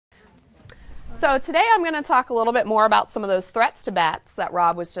So today I'm going to talk a little bit more about some of those threats to bats that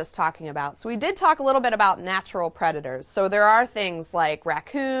Rob was just talking about. So we did talk a little bit about natural predators. So there are things like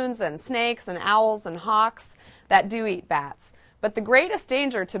raccoons and snakes and owls and hawks that do eat bats. But the greatest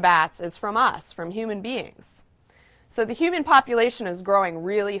danger to bats is from us, from human beings. So the human population is growing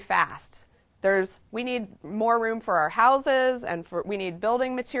really fast. We need more room for our houses, and we need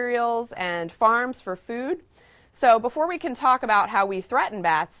building materials and farms for food. So before we can talk about how we threaten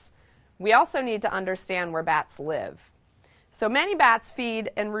bats, we also need to understand where bats live. So many bats feed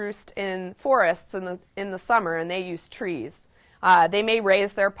and roost in forests in the summer, and they use trees. They may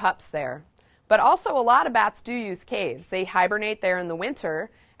raise their pups there. But also a lot of bats do use caves. They hibernate there in the winter,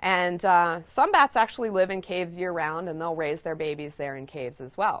 and some bats actually live in caves year-round, and they'll raise their babies there in caves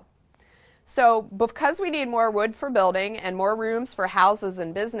as well. So because we need more wood for building and more rooms for houses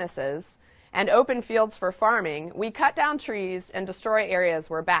and businesses and open fields for farming, we cut down trees and destroy areas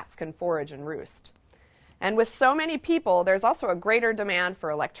where bats can forage and roost. And with so many people, there's also a greater demand for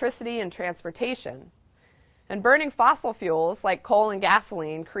electricity and transportation. And burning fossil fuels like coal and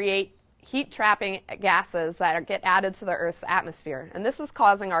gasoline create heat-trapping gases that get added to the Earth's atmosphere. And this is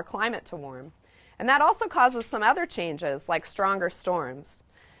causing our climate to warm. And that also causes some other changes like stronger storms.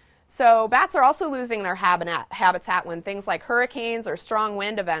 So bats are also losing their habitat when things like hurricanes or strong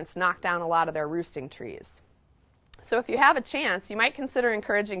wind events knock down a lot of their roosting trees. So if you have a chance, you might consider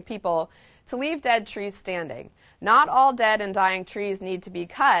encouraging people to leave dead trees standing. Not all dead and dying trees need to be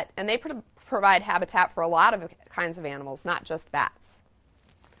cut, and they provide habitat for a lot of kinds of animals, not just bats.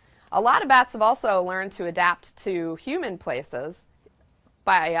 A lot of bats have also learned to adapt to human places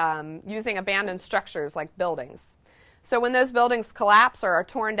by using abandoned structures like buildings. So when those buildings collapse or are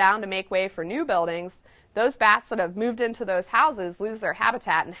torn down to make way for new buildings, those bats that have moved into those houses lose their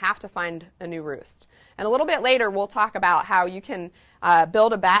habitat and have to find a new roost. And a little bit later we'll talk about how you can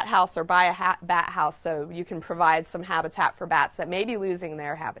build a bat house or buy a bat house so you can provide some habitat for bats that may be losing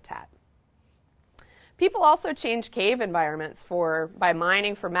their habitat. People also change cave environments by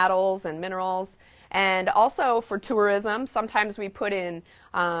mining for metals and minerals, and also for tourism. Sometimes we put in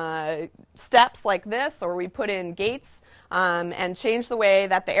steps like this, or we put in gates and change the way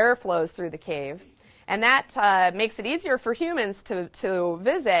that the air flows through the cave. And that makes it easier for humans to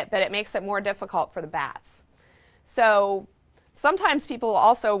visit, but it makes it more difficult for the bats. So sometimes people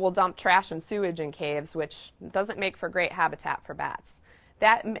also will dump trash and sewage in caves, which doesn't make for great habitat for bats.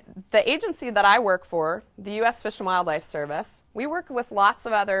 The agency that I work for, the U.S. Fish and Wildlife Service, we work with lots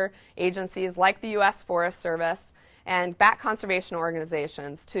of other agencies like the U.S. Forest Service and bat conservation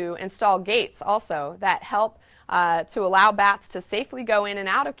organizations to install gates also that help to allow bats to safely go in and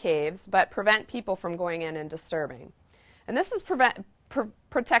out of caves but prevent people from going in and disturbing. And this has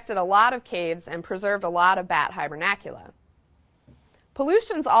protected a lot of caves and preserved a lot of bat hibernacula.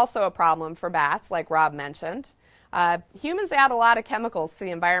 Pollution is also a problem for bats, like Rob mentioned. Humans add a lot of chemicals to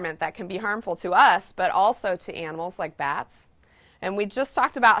the environment that can be harmful to us, but also to animals like bats. And we just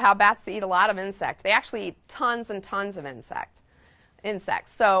talked about how bats eat a lot of insects. They actually eat tons and tons of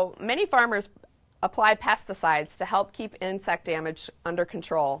insects. So many farmers apply pesticides to help keep insect damage under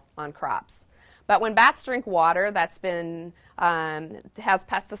control on crops. But when bats drink water that's has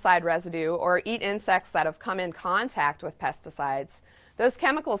pesticide residue or eat insects that have come in contact with pesticides, those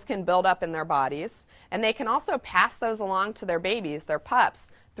chemicals can build up in their bodies, and they can also pass those along to their babies, their pups,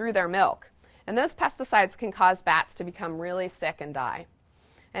 through their milk. And those pesticides can cause bats to become really sick and die.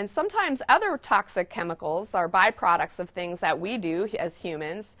 And sometimes other toxic chemicals are byproducts of things that we do as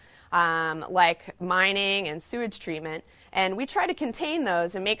humans, like mining and sewage treatment, and we try to contain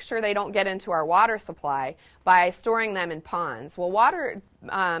those and make sure they don't get into our water supply by storing them in ponds. Well,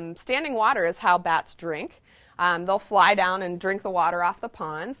 standing water is how bats drink. They'll fly down and drink the water off the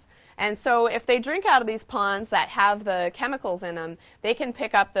ponds. And so if they drink out of these ponds that have the chemicals in them, they can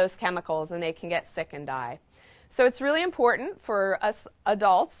pick up those chemicals and they can get sick and die. So it's really important for us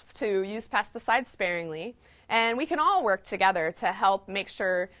adults to use pesticides sparingly, and we can all work together to help make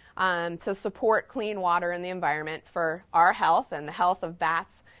sure to support clean water in the environment for our health and the health of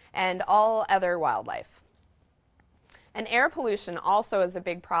bats and all other wildlife. And air pollution also is a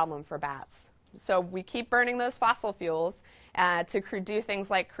big problem for bats. So we keep burning those fossil fuels to do things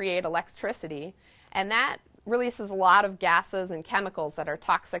like create electricity, and that releases a lot of gases and chemicals that are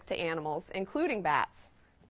toxic to animals, including bats.